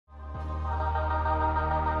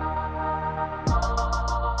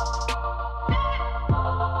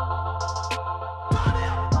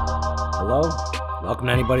Hello, welcome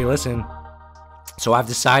to anybody listening. So I've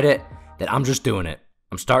decided that I'm just doing it.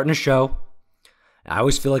 I'm starting a show. I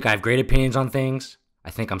always feel like I have great opinions on things. I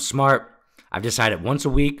think I'm smart. I've decided once a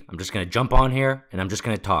week, I'm just going to jump on here and I'm just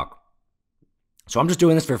going to talk. So I'm just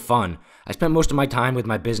doing this for fun. I spent most of my time with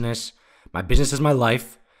my business. My business is my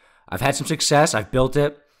life. I've had some success. I've built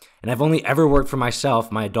it. And I've only ever worked for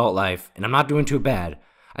myself my adult life. And I'm not doing too bad.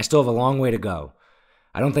 I still have a long way to go.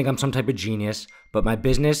 I don't think I'm some type of genius, but my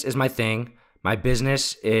business is my thing. My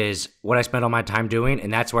business is what I spend all my time doing,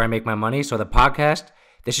 and that's where I make my money. So the podcast,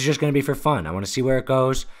 this is just going to be for fun. I want to see where it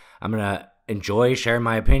goes. I'm going to enjoy sharing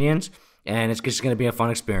my opinions, and it's just going to be a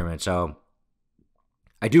fun experiment. So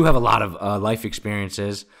I do have a lot of life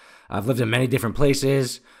experiences. I've lived in many different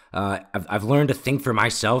places. I've learned to think for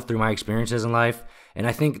myself through my experiences in life, and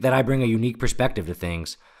I think that I bring a unique perspective to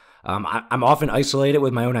things. I'm often isolated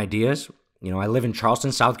with my own ideas. You know, I live in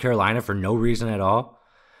Charleston, South Carolina for no reason at all.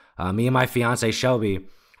 Me and my fiance, Shelby,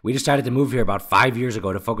 we decided to move here about 5 years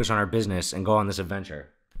ago to focus on our business and go on this adventure.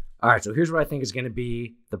 All right, so here's what I think is going to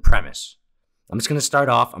be the premise. I'm just going to start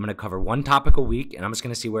off. I'm going to cover one topic a week, and I'm just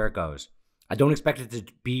going to see where it goes. I don't expect it to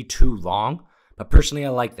be too long, but personally, I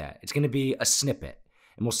like that. It's going to be a snippet,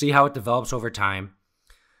 and we'll see how it develops over time.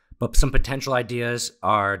 But some potential ideas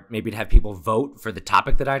are maybe to have people vote for the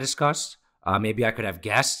topic that I discussed. Maybe I could have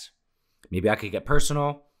guests. Maybe I could get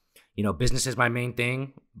personal. You know, business is my main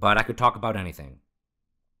thing, but I could talk about anything.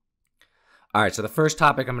 All right, so the first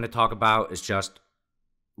topic I'm going to talk about is just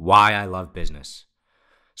why I love business.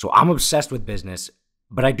 So I'm obsessed with business,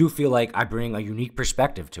 but I do feel like I bring a unique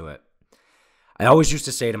perspective to it. I always used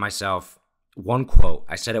to say to myself, one quote,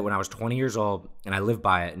 I said it when I was 20 years old, and I lived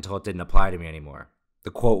by it until it didn't apply to me anymore.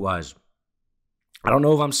 The quote was, I don't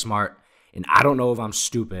know if I'm smart, and I don't know if I'm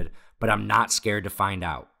stupid, but I'm not scared to find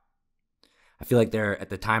out. I feel like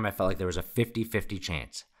at the time, I felt like there was a 50-50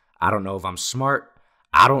 chance. I don't know if I'm smart.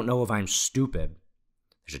 I don't know if I'm stupid.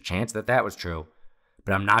 There's a chance that was true,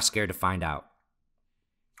 but I'm not scared to find out.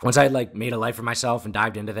 Once I made a life for myself and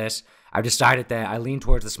dived into this, I've decided that I lean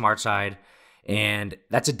towards the smart side, and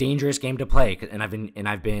that's a dangerous game to play. And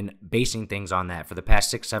I've been basing things on that for the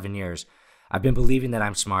past 6-7 years. I've been believing that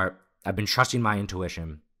I'm smart. I've been trusting my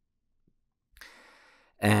intuition,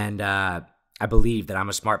 and I believe that I'm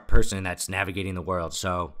a smart person that's navigating the world.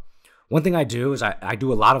 So one thing I do is I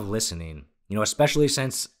do a lot of listening, you know, especially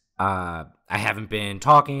since I haven't been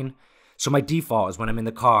talking. So my default is when I'm in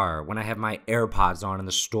the car, when I have my AirPods on in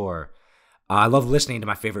the store. I love listening to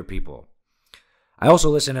my favorite people. I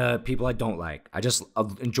also listen to people I don't like. I just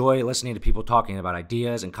enjoy listening to people talking about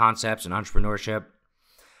ideas and concepts and entrepreneurship.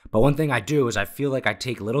 But one thing I do is I feel like I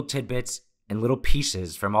take little tidbits and little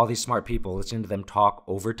pieces from all these smart people, listening to them talk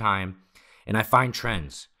over time, and I find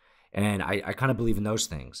trends, and I kind of believe in those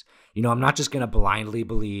things. You know, I'm not just going to blindly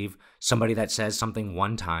believe somebody that says something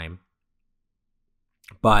one time,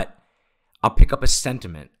 but I'll pick up a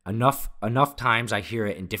sentiment. Enough times I hear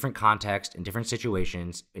it in different contexts, in different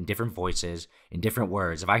situations, in different voices, in different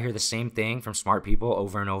words. If I hear the same thing from smart people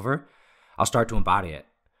over and over, I'll start to embody it.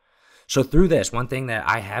 So through this, one thing that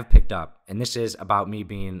I have picked up, and this is about me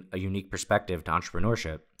being a unique perspective to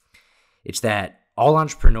entrepreneurship, it's that all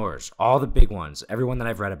entrepreneurs, all the big ones, everyone that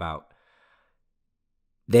I've read about,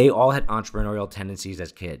 they all had entrepreneurial tendencies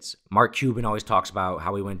as kids. Mark Cuban always talks about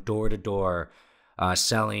how he went door to door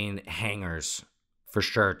selling hangers for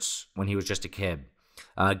shirts when he was just a kid.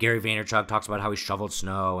 Gary Vaynerchuk talks about how he shoveled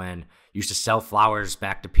snow and used to sell flowers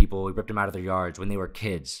back to people. He ripped them out of their yards when they were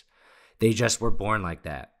kids. They just were born like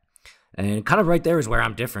that. And kind of right there is where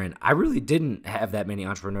I'm different. I really didn't have that many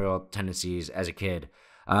entrepreneurial tendencies as a kid.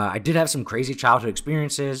 I did have some crazy childhood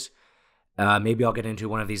experiences. Maybe I'll get into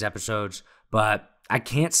one of these episodes, but I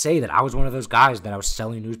can't say that I was one of those guys that I was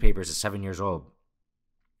selling newspapers at 7 years old.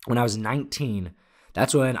 When I was 19,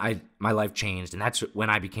 that's when my life changed, and that's when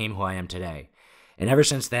I became who I am today. And ever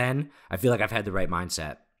since then, I feel like I've had the right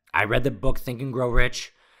mindset. I read the book Think and Grow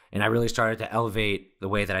Rich, and I really started to elevate the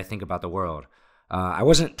way that I think about the world. I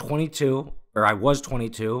was 22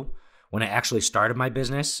 when I actually started my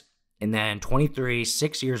business. And then 23,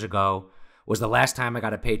 6 years ago, was the last time I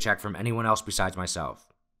got a paycheck from anyone else besides myself.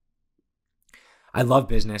 I love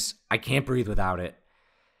business. I can't breathe without it.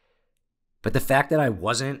 But the fact that I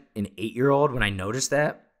wasn't an 8-year-old when I noticed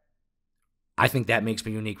that, I think that makes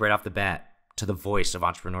me unique right off the bat to the voice of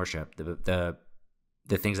entrepreneurship,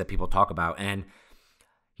 the things that people talk about. And,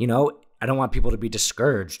 you know, I don't want people to be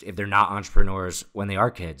discouraged if they're not entrepreneurs when they are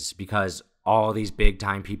kids, because all these big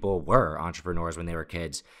time people were entrepreneurs when they were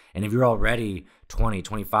kids. And if you're already 20,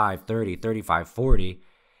 25, 30, 35, 40,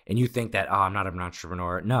 and you think that, oh, I'm not an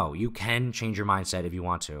entrepreneur, no, you can change your mindset if you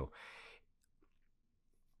want to.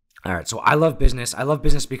 All right, so I love business. I love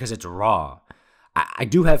business because it's raw. I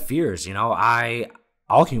do have fears, you know.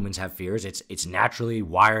 All humans have fears. It's naturally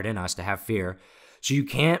wired in us to have fear. So you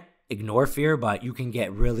can't ignore fear, but you can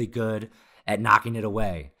get really good at knocking it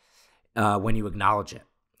away when you acknowledge it.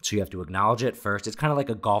 So you have to acknowledge it first. It's kind of like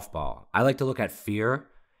a golf ball. I like to look at fear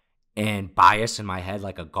and bias in my head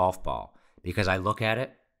like a golf ball because I look at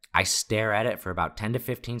it, I stare at it for about 10 to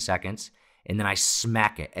 15 seconds, and then I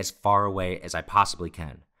smack it as far away as I possibly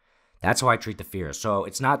can. That's how I treat the fears. So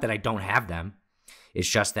it's not that I don't have them. It's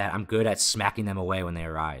just that I'm good at smacking them away when they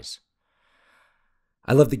arise.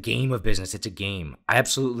 I love the game of business. It's a game. I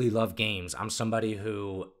absolutely love games. I'm somebody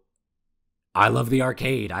who I love the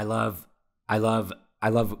arcade. I love,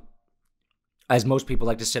 as most people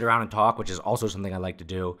like to sit around and talk, which is also something I like to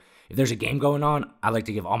do. If there's a game going on, I like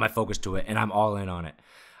to give all my focus to it, and I'm all in on it.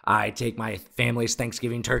 I take my family's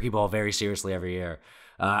Thanksgiving turkey bowl very seriously every year.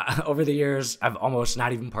 Over the years, I've almost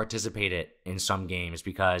not even participated in some games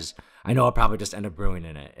because I know I'll probably just end up brewing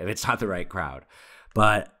in it if it's not the right crowd.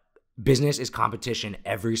 But business is competition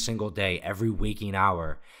every single day, every waking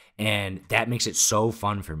hour, and that makes it so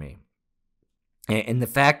fun for me. And the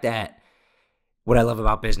fact that what I love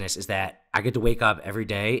about business is that I get to wake up every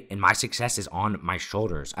day and my success is on my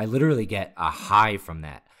shoulders. I literally get a high from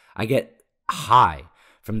that. I get high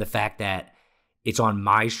from the fact that it's on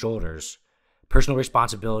my shoulders. Personal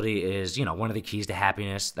responsibility is, one of the keys to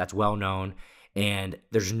happiness. That's well known. And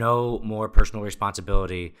there's no more personal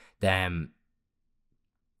responsibility than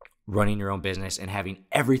running your own business and having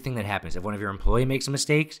everything that happens. If one of your employees makes a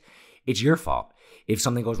mistake, it's your fault. If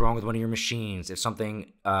something goes wrong with one of your machines, if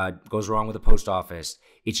something goes wrong with the post office,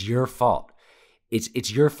 it's your fault.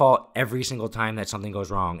 It's your fault every single time that something goes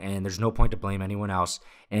wrong, and there's no point to blame anyone else.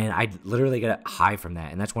 And I literally get a high from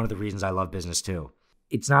that, and that's one of the reasons I love business too.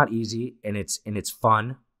 It's not easy, and it's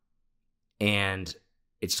fun, and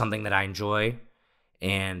it's something that I enjoy,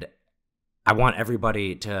 and I want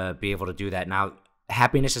everybody to be able to do that. Now,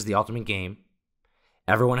 happiness is the ultimate game.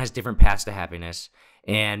 Everyone has different paths to happiness,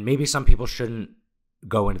 and maybe some people shouldn't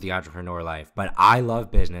go into the entrepreneur life, but I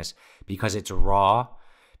love business because it's raw,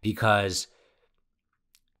 because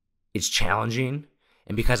it's challenging,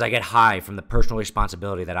 and because I get high from the personal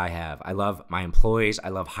responsibility that I have. I love my employees. I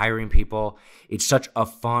love hiring people. It's such a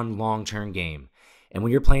fun, long-term game. And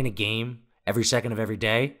when you're playing a game every second of every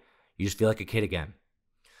day, you just feel like a kid again.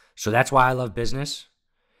 So that's why I love business.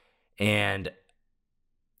 And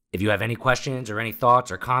if you have any questions or any thoughts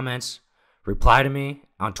or comments, reply to me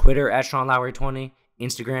on Twitter at Sean Lowery 20,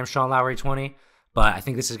 Instagram Sean Lowery 20. But I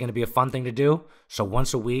think this is going to be a fun thing to do. So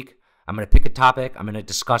once a week, I'm going to pick a topic. I'm going to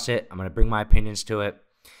discuss it. I'm going to bring my opinions to it.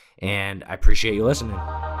 And I appreciate you listening.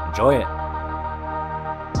 Enjoy it.